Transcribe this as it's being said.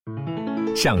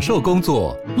享受工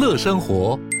作，乐生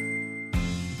活。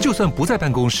就算不在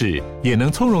办公室，也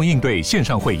能从容应对线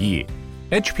上会议。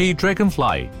HP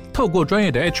Dragonfly 透过专业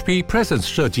的 HP Presence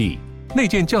设计，内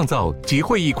建降噪及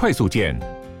会议快速键，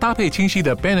搭配清晰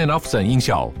的 Bang & Olufsen 音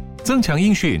效，增强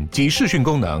音讯及视讯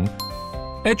功能。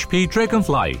HP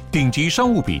Dragonfly 顶级商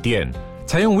务笔电，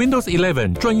采用 Windows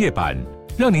 11专业版，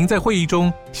让您在会议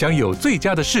中享有最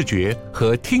佳的视觉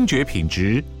和听觉品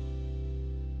质。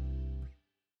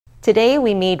Today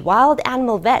we meet wild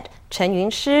animal vet Chen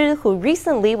Yunshi, who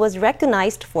recently was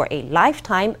recognized for a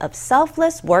lifetime of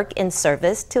selfless work in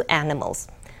service to animals.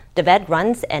 The vet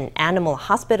runs an animal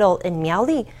hospital in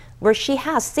Miaoli, where she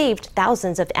has saved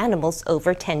thousands of animals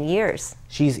over 10 years.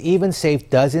 She's even saved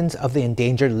dozens of the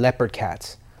endangered leopard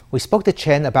cats. We spoke to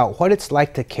Chen about what it's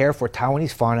like to care for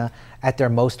Taiwanese fauna at their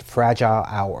most fragile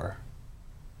hour.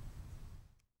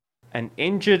 An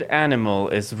injured animal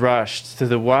is rushed to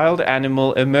the Wild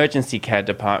Animal Emergency Care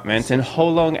Department in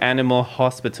Holong Animal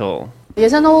Hospital. 野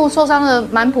生动物受伤的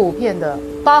蛮普遍的，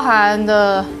包含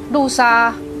的路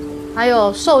杀，还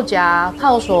有兽夹、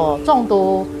套索、中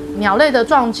毒、鸟类的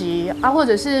撞击啊，或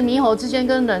者是猕猴之间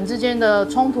跟人之间的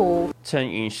冲突。Chen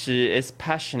Yunshi is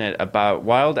passionate about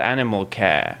wild animal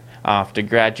care. After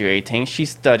graduating, she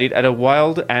studied at a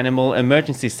wild animal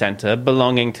emergency center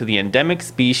belonging to the Endemic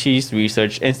Species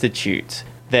Research Institute.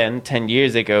 Then, 10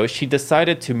 years ago, she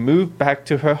decided to move back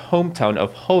to her hometown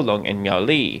of Holong in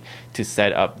Miaoli to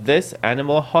set up this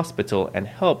animal hospital and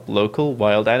help local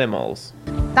wild animals.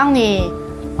 当你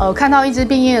看到一只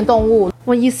病恹的动物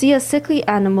When you see a sickly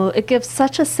animal, it gives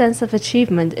such a sense of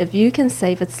achievement if you can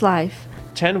save its life.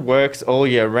 Chen works all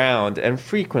year round and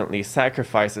frequently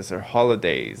sacrifices her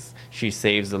holidays. She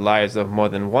saves the lives of more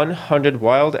than 100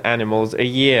 wild animals a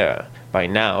year. By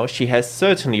now, she has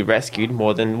certainly rescued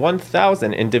more than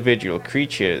 1,000 individual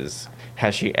creatures.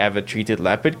 Has she ever treated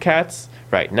leopard cats?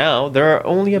 Right now, there are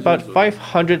only about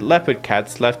 500 leopard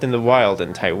cats left in the wild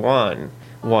in Taiwan.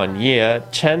 One year,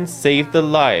 Chen saved the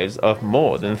lives of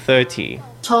more than 30.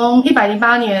 从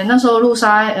108年那时候路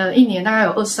杀一年大概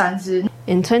有23只。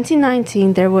In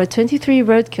 2019, there were 23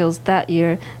 roadkills that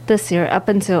year. This year, up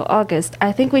until August,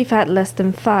 I think we've had less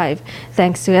than 5.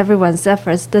 Thanks to everyone's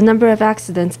efforts, the number of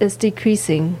accidents is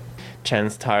decreasing.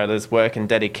 Chen's tireless work and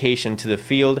dedication to the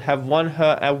field have won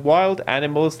her a Wild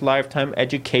Animals Lifetime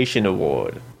Education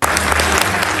Award.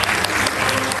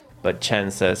 But Chen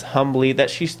says humbly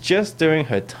that she's just doing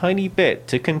her tiny bit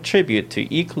to contribute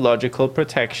to ecological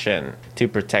protection. To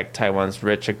protect Taiwan's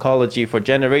rich ecology for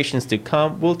generations to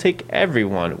come will take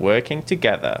everyone working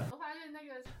together.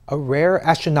 A rare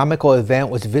astronomical event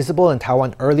was visible in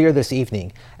Taiwan earlier this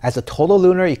evening as a total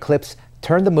lunar eclipse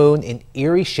turned the moon an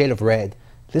eerie shade of red.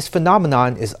 This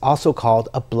phenomenon is also called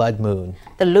a blood moon.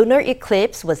 The lunar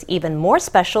eclipse was even more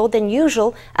special than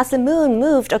usual as the moon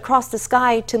moved across the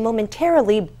sky to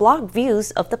momentarily block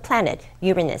views of the planet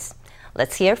Uranus.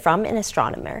 Let's hear from an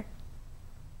astronomer.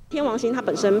 天王星它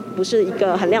本身不是一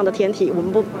个很亮的天体，我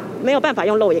们没有办法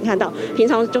用肉眼看到，平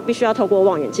常就必须要透过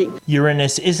望远镜。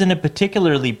Uranus isn't a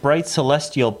particularly bright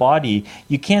celestial body.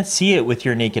 You can't see it with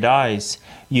your naked eyes.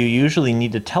 You usually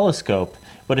need a telescope.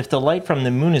 But if the light from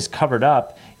the moon is covered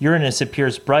up, Uranus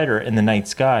appears brighter in the night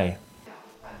sky.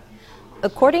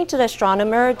 According to the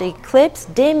astronomer, the eclipse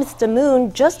dims the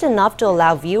moon just enough to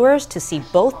allow viewers to see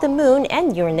both the moon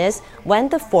and Uranus when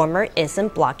the former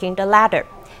isn't blocking the latter.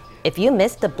 If you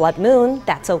missed the blood moon,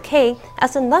 that's okay,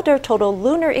 as another total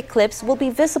lunar eclipse will be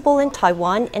visible in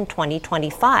Taiwan in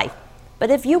 2025.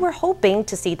 But if you were hoping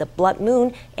to see the blood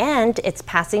moon and it's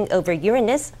passing over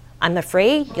Uranus, I'm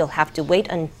afraid you'll have to wait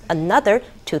another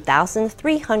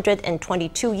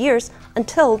 2,322 years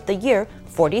until the year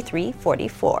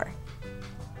 4344.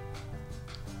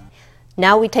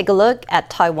 Now we take a look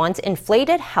at Taiwan's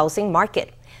inflated housing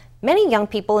market. Many young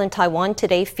people in Taiwan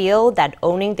today feel that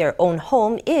owning their own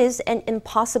home is an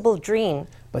impossible dream.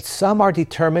 But some are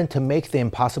determined to make the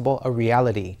impossible a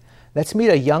reality. Let's meet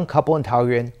a young couple in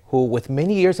Taoyuan who, with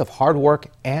many years of hard work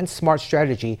and smart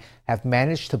strategy, have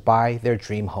managed to buy their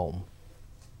dream home.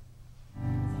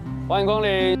 欢迎光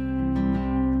临。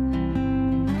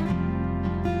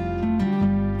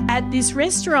 At this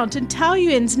restaurant in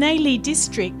Taoyuan's Neili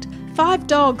district, 5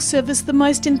 dogs service the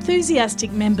most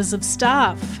enthusiastic members of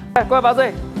staff. 过来把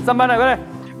嘴，上班了，快来。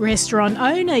 Restaurant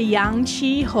owner Yang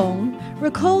Chi Hong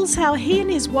recalls how he and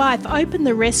his wife opened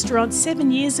the restaurant 7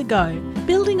 years ago,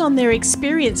 building on their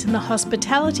experience in the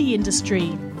hospitality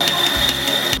industry.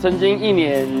 曾经1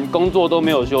年工作都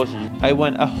没有休息。 I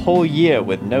went a whole year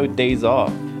with no days off.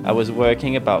 I was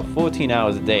working about 14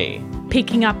 hours a day.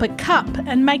 Picking up a cup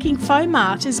and making foam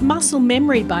art is muscle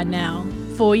memory by now.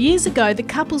 4 years ago, the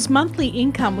couple's monthly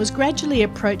income was gradually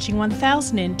approaching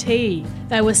 1,000 NT.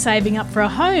 They were saving up for a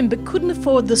home but couldn't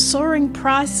afford the soaring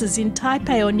prices in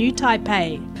Taipei or New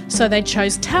Taipei. So they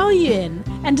chose Taoyuan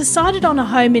and decided on a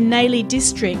home in Neili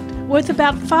District worth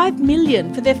about 5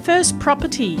 million for their first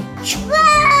property.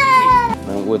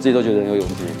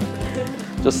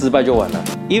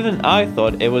 Even I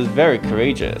thought it was very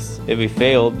courageous. If we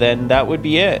failed, then that would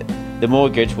be it. The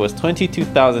mortgage was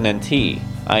 22,000 NT.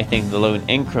 I think the loan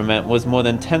increment was more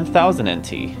than 10,000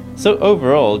 NT. So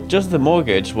overall, just the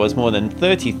mortgage was more than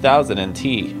 30,000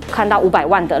 NT. 看到500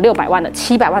万的、600万的、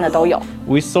700万的都有。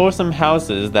 We saw some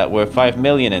houses that were 5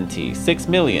 million NT, 6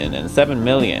 million, and 7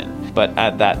 million. But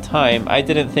at that time, I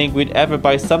didn't think we'd ever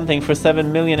buy something for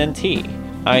 7 million NT.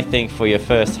 I think for your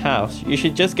first house, you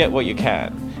should just get what you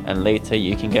can, and later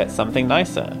you can get something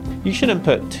nicer. You shouldn't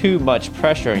put too much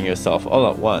pressure on yourself all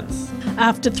at once.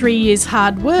 After 3 years'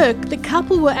 hard work, the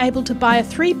couple were able to buy a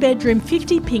 3-bedroom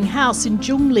 50-ping house in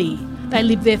Zhongli. They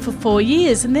lived there for 4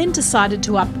 years and then decided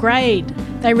to upgrade.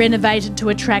 They renovated to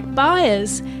attract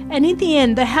buyers, and in the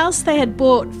end, the house they had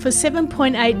bought for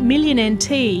 7.8 million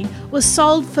NT was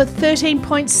sold for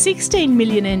 13.16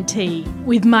 million NT.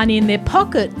 With money in their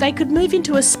pocket, they could move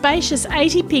into a spacious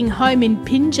 80-ping home in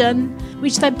Pinjin,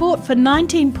 which they bought for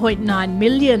 19.9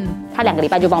 million. 他2个礼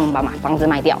拜就帮我们把房子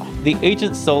卖掉。 The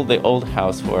agent sold the old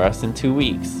house for us in 2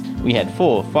 weeks. We had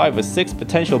 4, 5, or 6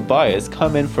 potential buyers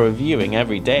come in for a viewing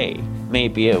every day.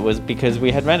 Maybe it was because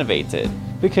we had renovated.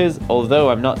 Because although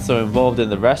I'm not so involved in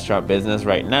the restaurant business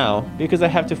right now, because I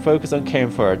have to focus on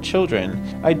caring for our children,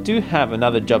 I do have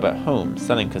another job at home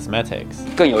selling cosmetics.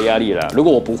 更有压力啦。如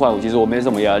果我不换，其实我没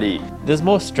什么压力。 There's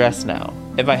more stress now.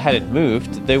 If I hadn't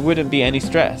moved, there wouldn't be any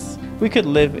stress. We could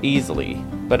live easily.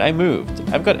 But I moved.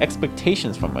 I've got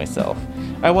expectations from myself.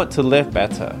 I want to live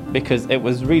better because it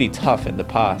was really tough in the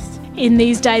past. In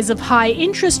these days of high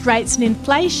interest rates and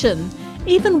inflation,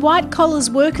 even white-collar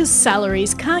workers'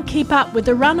 salaries can't keep up with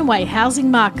the runaway housing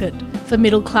market. For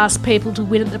middle-class people to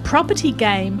win at the property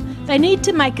game, they need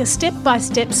to make a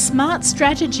step-by-step smart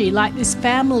strategy like this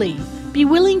family, be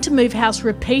willing to move house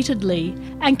repeatedly,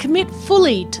 and commit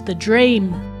fully to the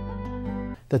dream.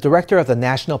 The director of the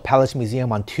National Palace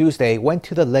Museum on Tuesday went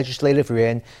to the Legislative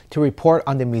Yuan to report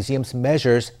on the museum's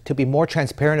measures to be more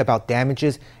transparent about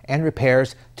damages and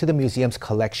repairs to the museum's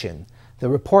collection. The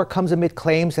report comes amid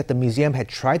claims that the museum had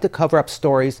tried to cover up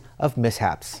stories of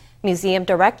mishaps. Museum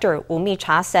Director Wu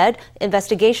Micha said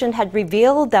investigation had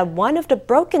revealed that one of the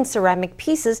broken ceramic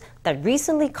pieces that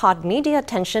recently caught media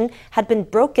attention had been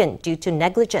broken due to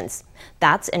negligence.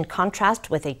 That's in contrast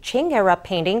with a Qing-era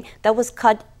painting that was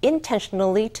cut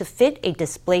intentionally to fit a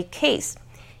display case.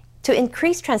 To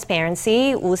increase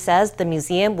transparency, Wu says the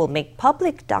museum will make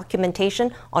public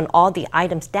documentation on all the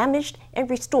items damaged and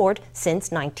restored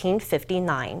since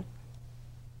 1959.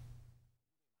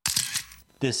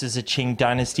 This is a Qing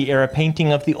Dynasty-era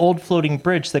painting of the old floating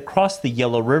bridge that crossed the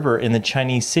Yellow River in the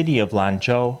Chinese city of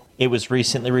Lanzhou. It was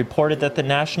recently reported that the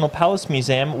National Palace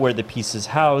Museum, where the piece is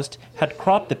housed, had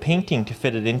cropped the painting to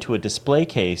fit it into a display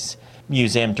case.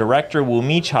 Museum Director Wu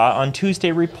Micha on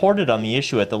Tuesday reported on the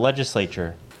issue at the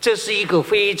legislature. This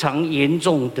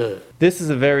is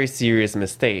a very serious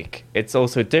mistake. It's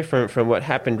also different from what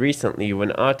happened recently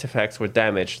when artifacts were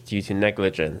damaged due to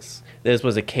negligence. This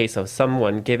was a case of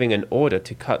someone giving an order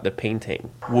to cut the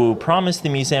painting. Wu promised the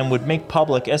museum would make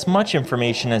public as much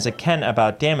information as it can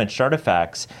about damaged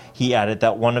artifacts. He added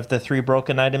that one of the 3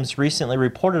 broken items recently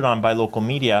reported on by local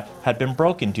media had been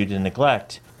broken due to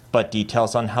neglect. But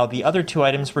details on how the other 2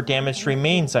 items were damaged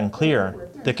remains unclear.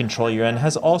 The Control Yuan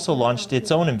has also launched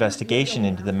its own investigation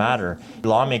into the matter.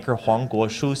 Lawmaker Huang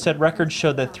Guoshu said records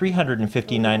show that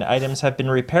 359 items have been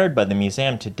repaired by the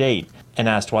museum to date, and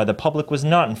asked why the public was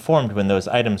not informed when those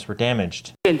items were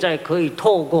damaged.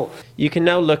 You can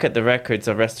now look at the records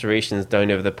of restorations done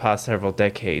over the past several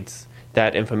decades.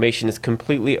 That information is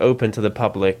completely open to the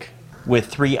public. With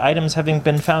 3 items having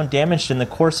been found damaged in the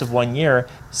course of 1 year,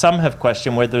 some have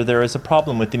questioned whether there is a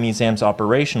problem with the museum's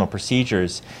operational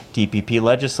procedures. DPP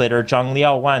legislator Zhang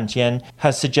Liao Wanjian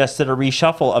has suggested a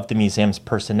reshuffle of the museum's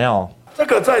personnel. A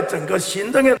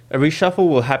reshuffle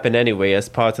will happen anyway as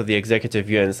part of the Executive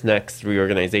Yuan's next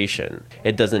reorganization.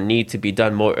 It doesn't need to be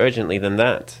done more urgently than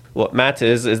that. What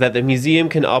matters is that the museum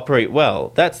can operate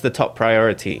well. That's the top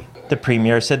priority. The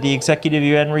premier said the Executive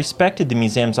Yuan respected the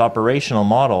museum's operational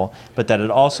model, but that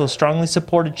it also strongly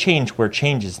supported change where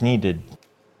change is needed.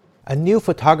 A new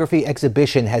photography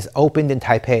exhibition has opened in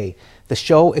Taipei. The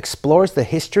show explores the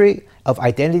history of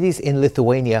identities in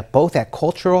Lithuania, both at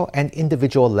cultural and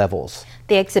individual levels.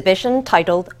 The exhibition,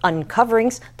 titled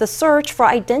Uncoverings, The Search for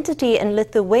Identity in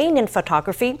Lithuanian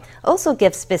Photography, also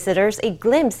gives visitors a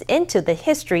glimpse into the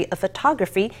history of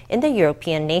photography in the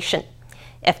European nation.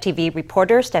 FTV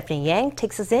reporter Stephanie Yang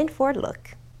takes us in for a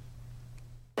look.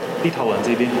 立陶宛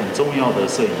这边很重要的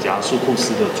摄影家苏库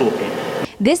斯的作品。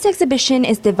 This exhibition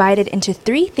is divided into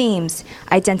 3 themes: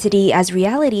 identity as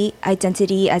reality,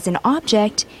 identity as an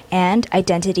object, and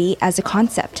identity as a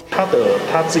concept.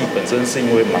 他自己本身是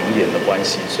因为盲眼的关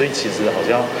系，所以其实好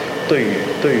像对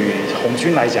于红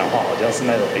军来讲的话，好像是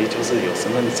那种就是有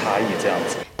身份差异这样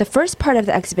子。 The first part of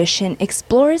the exhibition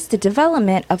explores the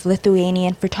development of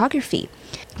Lithuanian photography.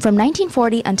 From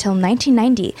 1940 until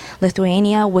 1990,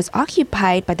 Lithuania was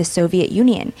occupied by the Soviet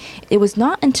Union. It was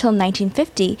not until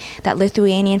 1950 that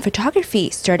Lithuanian photography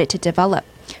started to develop.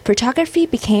 Photography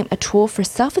became a tool for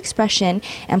self-expression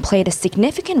and played a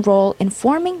significant role in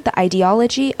forming the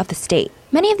ideology of the state.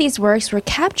 Many of these works were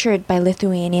captured by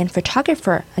Lithuanian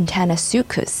photographer Antanas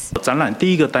Sutkus. 展览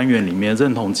第一个单元里面，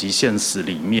认同及现实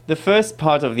里面。 The first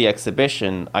part of the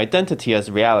exhibition, Identity as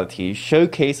Reality,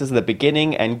 showcases the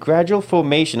beginning and gradual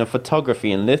formation of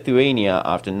photography in Lithuania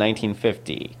after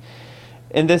 1950.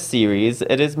 In this series,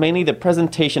 it is mainly the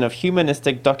presentation of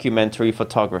humanistic documentary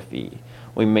photography.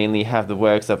 We mainly have the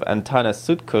works of Antanas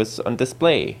Sutkus on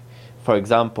display. For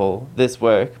example, this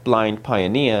work, Blind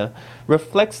Pioneer,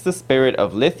 reflects the spirit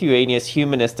of Lithuania's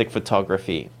humanistic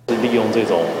photography. 利用这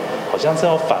种好像是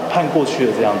要反叛过去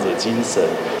的这样子的精神。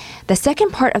 The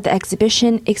second part of the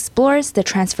exhibition explores the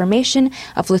transformation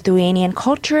of Lithuanian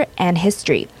culture and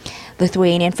history.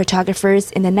 Lithuanian photographers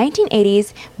in the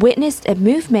 1980s witnessed a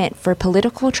movement for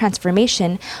political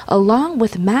transformation along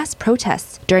with mass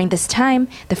protests. During this time,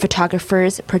 the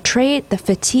photographers portrayed the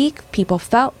fatigue people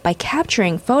felt by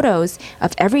capturing photos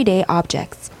of everyday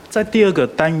objects. 在第二个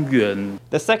单元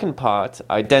The second part,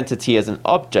 Identity as an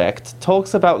Object,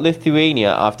 talks about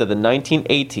Lithuania after the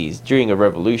 1980s during a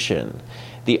revolution.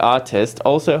 The artist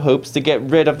also hopes to get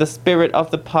rid of the spirit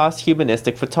of the past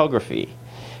humanistic photography.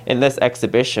 In this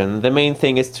exhibition, the main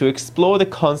thing is to explore the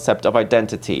concept of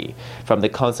identity. From the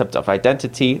concept of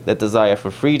identity, the desire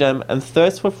for freedom and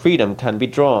thirst for freedom can be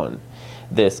drawn.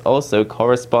 This also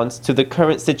corresponds to the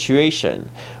current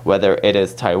situation, whether it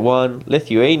is Taiwan,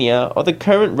 Lithuania, or the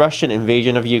current Russian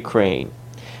invasion of Ukraine.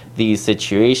 These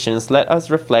situations let us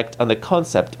reflect on the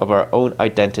concept of our own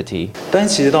identity. 但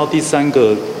其实到第三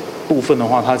个部分的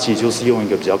话，它其实就是用一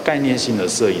个比较概念性的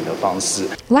摄影的方式。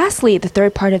 Lastly, the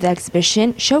third part of the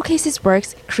exhibition showcases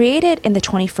works created in the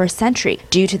 21st century.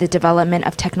 Due to the development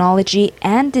of technology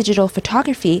and digital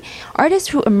photography,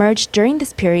 artists who emerged during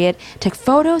this period took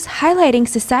photos highlighting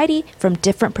society from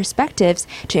different perspectives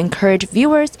to encourage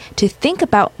viewers to think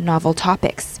about novel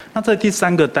topics. 那在第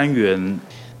三个单元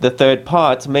The third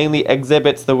part mainly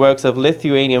exhibits the works of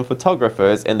Lithuanian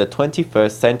photographers in the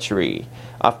 21st century.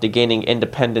 After gaining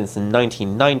independence in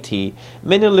 1990,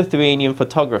 many Lithuanian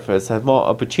photographers have more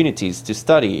opportunities to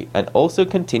study and also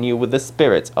continue with the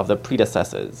spirit of their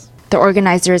predecessors. The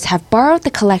organizers have borrowed the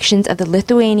collections of the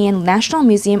Lithuanian National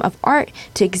Museum of Art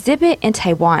to exhibit in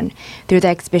Taiwan. Through the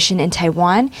exhibition in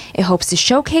Taiwan, it hopes to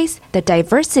showcase the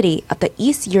diversity of the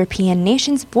East European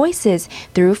nations' voices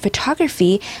through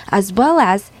photography, as well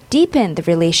as deepen the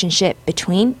relationship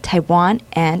between Taiwan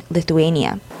and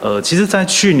Lithuania. 其实在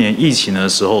去年疫情的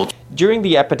时候 During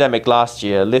the epidemic last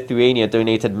year, Lithuania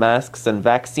donated masks and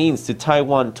vaccines to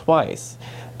Taiwan twice.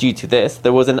 Due to this,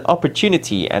 there was an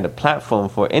opportunity and a platform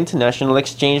for international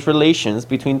exchange relations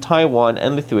between Taiwan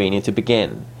and Lithuania to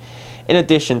begin. In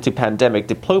addition to pandemic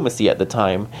diplomacy at the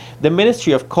time, the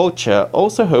Ministry of Culture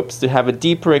also hopes to have a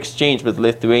deeper exchange with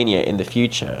Lithuania in the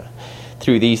future.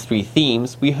 Through these 3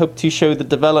 themes, we hope to show the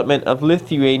development of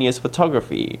Lithuania's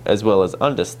photography, as well as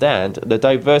understand the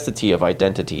diversity of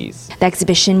identities. The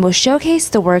exhibition will showcase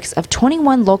the works of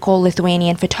 21 local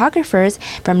Lithuanian photographers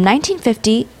from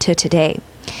 1950 to today.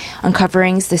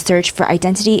 Uncoverings the search for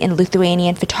identity in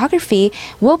Lithuanian photography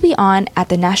will be on at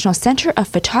the National Center of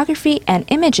Photography and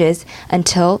Images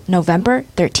until November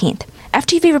 13th.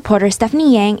 FTV reporter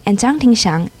Stephanie Yang and Zhang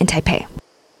Tingxiang in Taipei.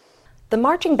 The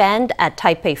marching band at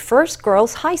Taipei First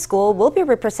Girls High School will be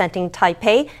representing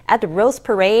Taipei at the Rose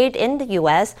Parade in the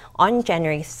U.S. on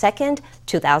January 2nd,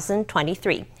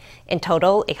 2023. In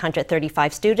total,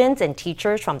 135 students and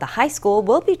teachers from the high school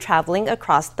will be traveling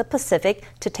across the Pacific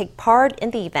to take part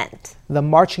in the event. The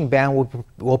marching band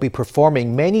will be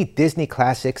performing many Disney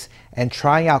classics and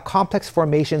trying out complex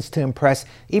formations to impress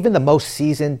even the most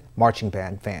seasoned marching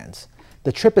band fans.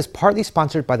 The trip is partly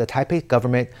sponsored by the Taipei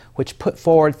government, which put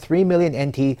forward 3 million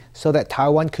NT so that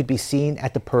Taiwan could be seen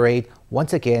at the parade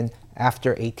once again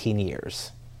after 18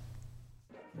 years.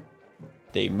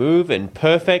 They move in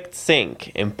perfect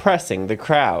sync, impressing the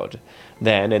crowd.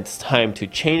 Then it's time to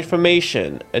change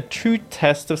formation, a true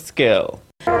test of skill.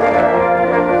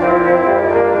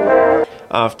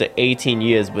 After 18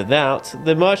 years without,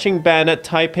 the marching band at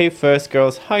Taipei First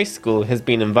Girls High School has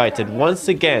been invited once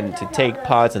again to take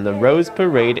part in the Rose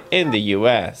Parade in the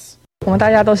US. Once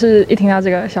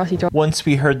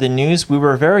we heard the news, we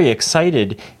were very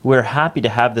excited. We're happy to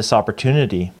have this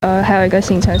opportunity. Part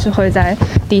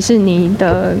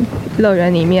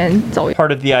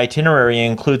of the itinerary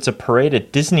includes a parade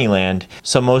at Disneyland,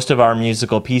 so most of our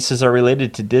musical pieces are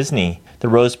related to Disney. The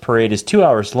Rose Parade is 2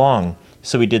 hours long,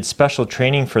 so we did special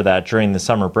training for that during the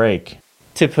summer break.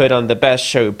 To put on the best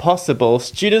show possible,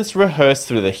 students rehearse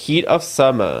through the heat of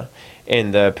summer.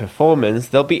 In the performance,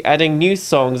 they'll be adding new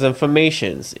songs and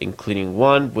formations, including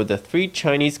one with the 3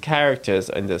 Chinese characters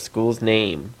in the school's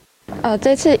name. We'll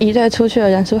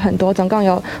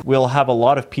have a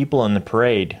lot of people in the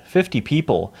parade, 50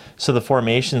 people, so the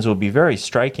formations will be very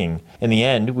striking. In the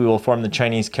end, we will form the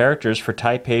Chinese characters for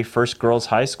Taipei First Girls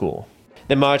High School.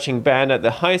 The marching band at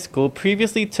the high school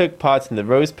previously took part in the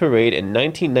Rose Parade in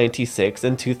 1996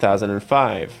 and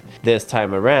 2005. This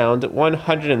time around,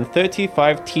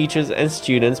 135 teachers and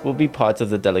students will be part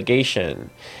of the delegation.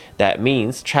 That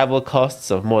means travel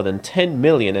costs of more than 10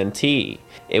 million NT.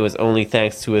 It was only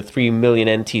thanks to a 3 million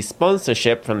NT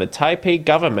sponsorship from the Taipei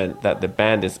government that the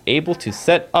band is able to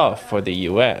set off for the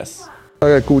US.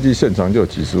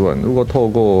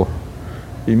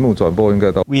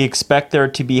 We expect there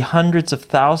to be hundreds of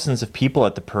thousands of people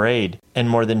at the parade, and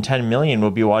more than 10 million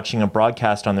will be watching a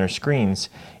broadcast on their screens.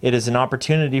 It is an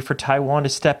opportunity for Taiwan to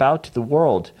step out to the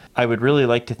world. I would really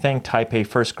like to thank Taipei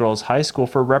First Girls High School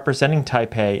for representing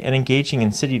Taipei and engaging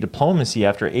in city diplomacy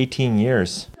after 18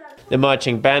 years. The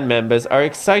marching band members are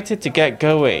excited to get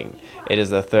going. It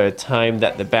is the 3rd time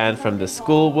that the band from the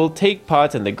school will take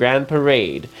part in the Grand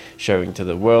Parade, showing to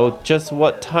the world just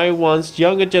what Taiwan's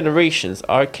younger generations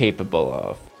are capable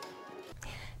of.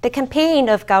 The campaign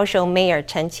of Kaohsiung Mayor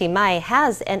Chen Chi-mai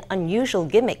has an unusual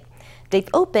gimmick. They've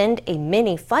opened a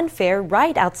mini fun fair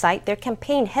right outside their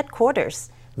campaign headquarters.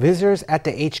 Visitors at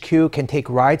the HQ can take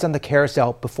rides on the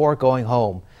carousel before going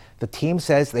home. The team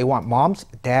says they want moms,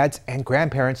 dads, and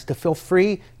grandparents to feel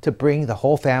free to bring the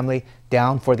whole family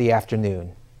down for the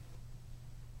afternoon.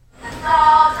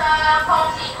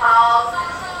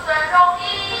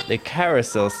 The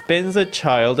carousel spins a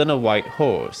child on a white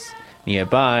horse.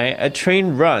 Nearby, a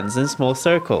train runs in small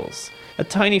circles. A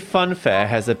tiny fun fair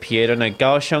has appeared on a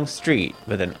Kaohsiung street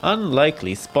with an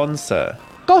unlikely sponsor.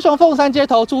 The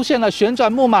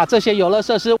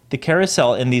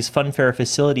carousel in these funfair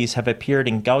facilities have appeared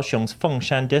in Kaohsiung's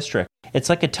Fengshan district. It's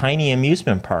like a tiny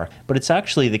amusement park, but it's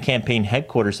actually the campaign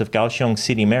headquarters of Kaohsiung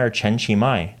City Mayor Chen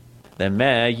Chi-mai. The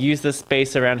mayor used the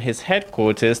space around his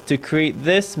headquarters to create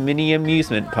this mini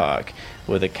amusement park,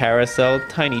 with a carousel,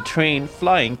 tiny train,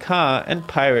 flying car, and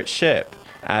pirate ship.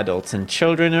 Adults and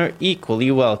children are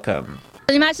equally welcome.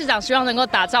 Mayor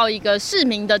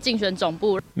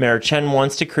Chen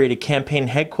wants to create a campaign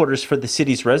headquarters for the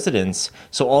city's residents,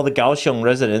 so all the Kaohsiung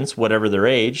residents, whatever their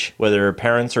age, whether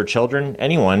parents or children,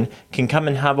 anyone, can come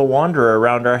and have a wander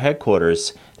around our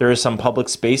headquarters. There are some public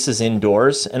spaces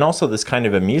indoors, and also this kind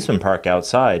of amusement park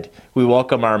outside. We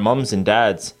welcome our mums and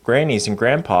dads, grannies and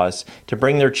grandpas, to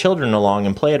bring their children along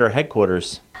and play at our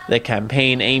headquarters. The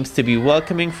campaign aims to be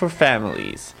welcoming for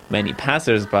families. Many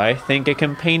passers-by think a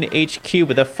campaign HQ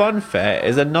with a fun fair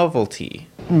is a novelty.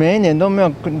 I've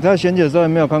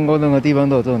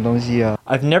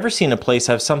never seen a place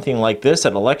have something like this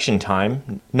at election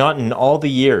time, not in all the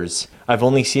years. I've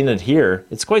only seen it here.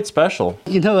 It's quite special.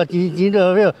 It's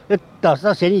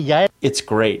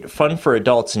great, fun for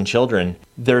adults and children.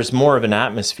 There's more of an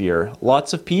atmosphere,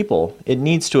 lots of people. It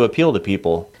needs to appeal to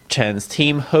people. Chen's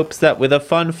team hopes that with a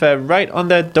fun fair right on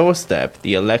their doorstep,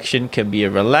 the election can be a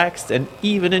relaxed and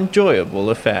even enjoyable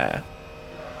affair.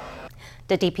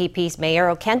 The DPP's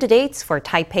mayoral candidates for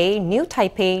Taipei, New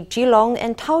Taipei, Keelung,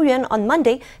 and Taoyuan on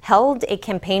Monday held a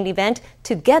campaign event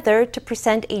together to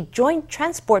present a joint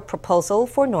transport proposal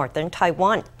for northern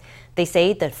Taiwan. They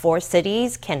say that 4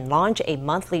 cities can launch a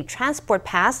monthly transport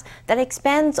pass that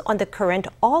expands on the current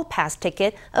all-pass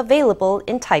ticket available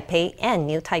in Taipei and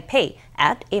New Taipei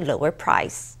at a lower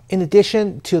price. In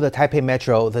addition to the Taipei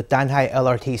Metro, the Danhai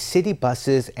LRT city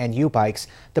buses and U-bikes,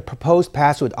 the proposed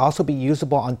pass would also be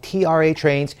usable on TRA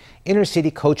trains,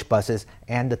 intercity coach buses,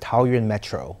 and the Taoyuan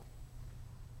Metro.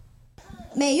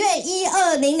 每月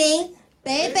1200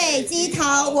北北基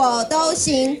桃我都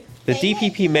行。 The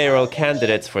DPP mayoral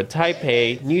candidates for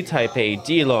Taipei, New Taipei,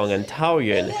 Keelung, and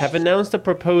Taoyuan have announced a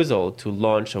proposal to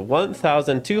launch a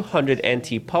 1,200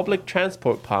 NT public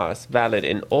transport pass valid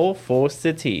in all 4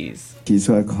 cities.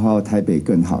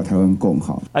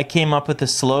 I came up with the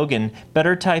slogan,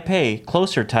 Better Taipei,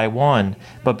 Closer Taiwan.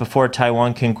 But before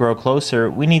Taiwan can grow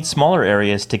closer, we need smaller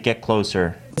areas to get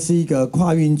closer.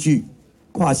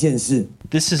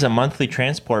 This is a monthly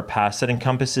transport pass that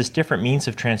encompasses different means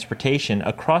of transportation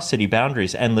across city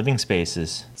boundaries and living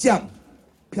spaces.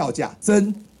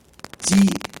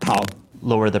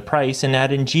 Lower the price and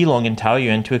add in Keelung and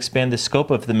Taoyuan to expand the scope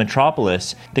of the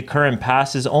metropolis. The current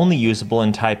pass is only usable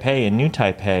in Taipei and New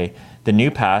Taipei. The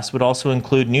new pass would also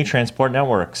include new transport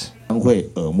networks.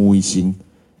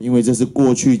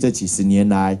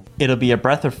 It'll be a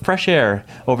breath of fresh air.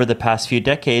 Over the past few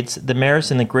decades, the mayors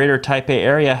in the greater Taipei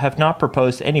area have not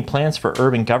proposed any plans for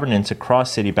urban governance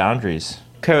across city boundaries.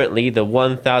 Currently, the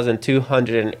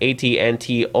 1,280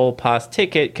 NT all-pass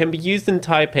ticket can be used in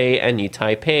Taipei and New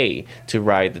Taipei to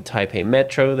ride the Taipei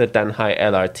Metro, the Danhai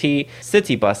LRT,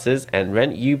 city buses, and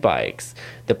rent U-bikes.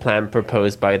 The plan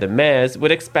proposed by the mayors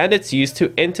would expand its use to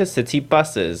intercity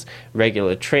buses,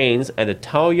 regular trains, and the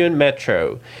Taoyuan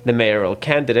Metro. The mayoral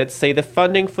candidates say the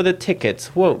funding for the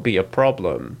tickets won't be a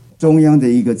problem.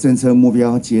 The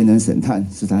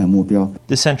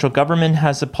central government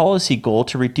has a policy goal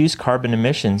to reduce carbon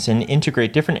emissions and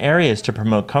integrate different areas to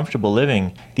promote comfortable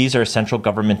living. These are central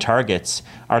government targets.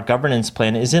 Our governance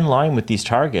plan is in line with these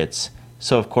targets.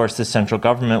 So, of course, the central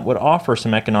government would offer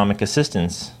some economic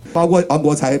assistance.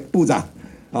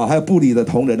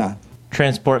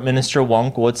 Transport Minister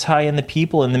Wang Guocai and the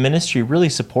people in the ministry really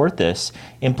support this.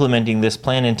 Implementing this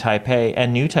plan in Taipei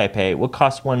and New Taipei would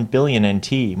cost 1 billion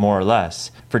NT, more or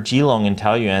less. For Keelung and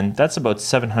Taoyuan, that's about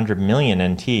 700 million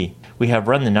NT. We have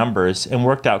run the numbers and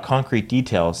worked out concrete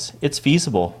details. It's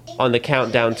feasible. On the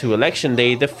countdown to election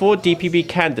day, the 4 DPP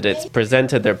candidates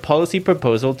presented their policy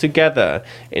proposal together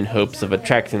in hopes of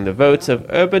attracting the votes of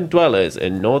urban dwellers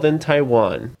in northern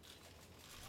Taiwan.